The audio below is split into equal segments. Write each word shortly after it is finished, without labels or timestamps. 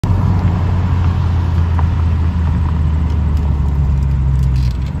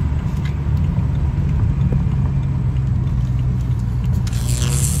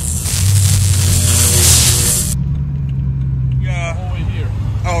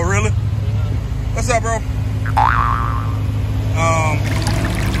What's up, bro?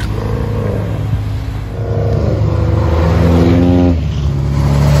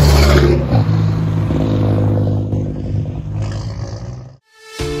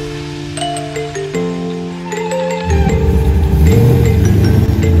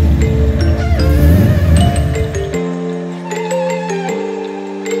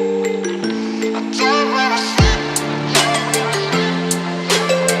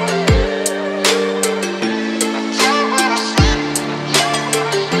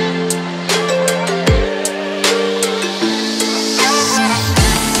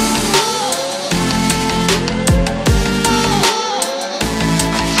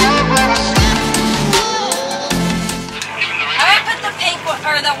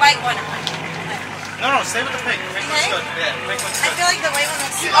 No, stay with the pink. Pink looks good. Yeah, pink looks good. I feel like the white one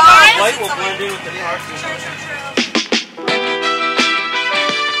looks good. The white will blend in with the dark. True.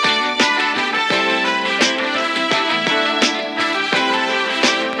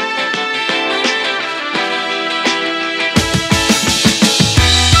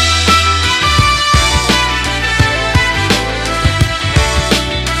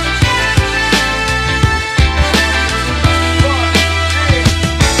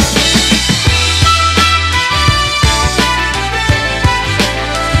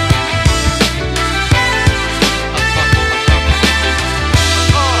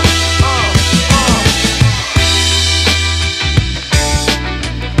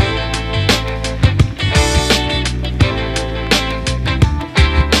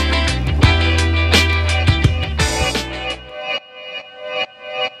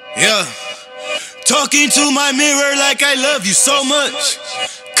 Yeah, talking to my mirror like I love you so much.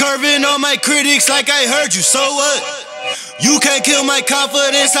 Curving on my critics like I heard you, so what? You can't kill my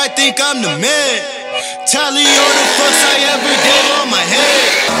confidence, I think I'm the man. Tally all the fucks I ever gave on my head.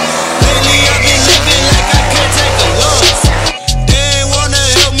 Lately I've been living like I can't take a loss. They ain't wanna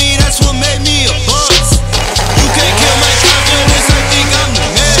help me, that's what made me a boss. You can't kill my confidence, I think I'm the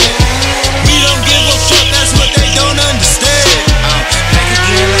man. We don't give a fuck, that's what they don't understand.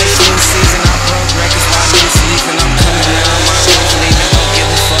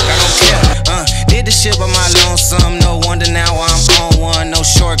 Shit by my lonesome, no wonder now I'm on one. No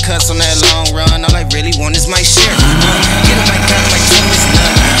shortcuts on that long run. All I really want is my share. Get on my gun, my team is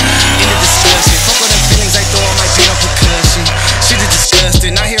none. In the discussion, fuck all them feelings I throw on my beat on percussion. Shit is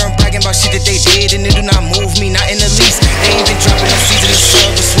disgusting. I hear them bragging about shit that they did, and it do not move me, not in the least. They ain't been dropping no season of sub.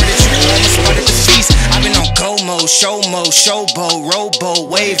 I swear that you almost wanted the feast. I've been on go mode, show mode, showboat, rowboat,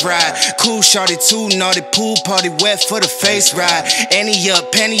 wave ride. Cool shorty, too naughty, pool party, wet for the face ride. Annie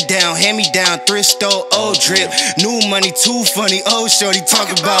up, penny down, hand me down, thrift store, old drip. New money, too funny, old shorty talk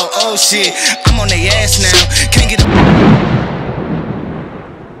about old shit. I'm on they ass now, can't get a